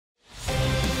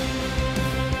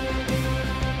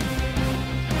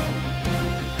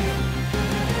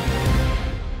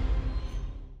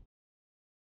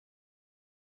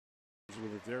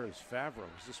with it there is Favreau.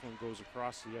 This one goes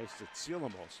across the ice to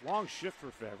Cielamos. Long shift for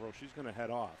Favreau. She's going to head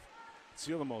off.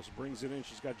 Cielamos brings it in.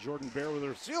 She's got Jordan Bear with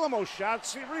her. Cielamos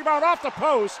shot. Rebound off the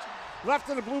post. Left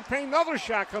in the blue paint. Another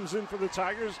shot comes in for the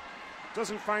Tigers.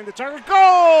 Doesn't find the target.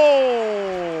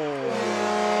 Goal!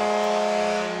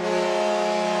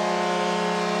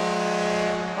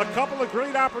 A couple of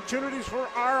great opportunities for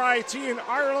RIT, and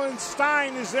Ireland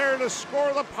Stein is there to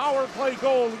score the power play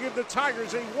goal to give the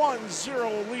Tigers a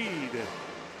 1-0 lead.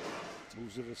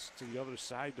 Moves it to the other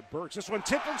side to Burks. This one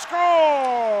tipped and score!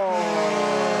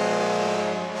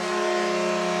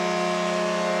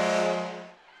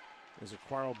 As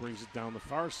Aquaro brings it down the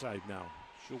far side now.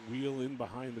 She'll wheel in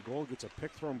behind the goal, gets a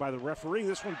pick thrown by the referee.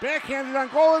 This one backhanded on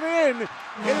goal and in.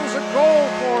 It is a goal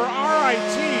for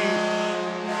RIT.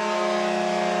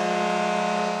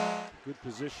 Good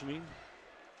positioning.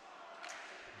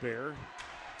 Bear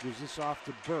gives this off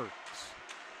to Burks.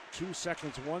 2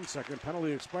 seconds, 1 second.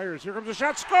 Penalty expires. Here comes the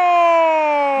shot. Score!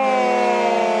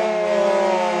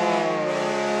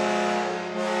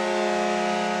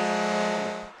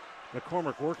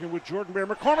 McCormick working with Jordan Bear.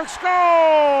 McCormick scores!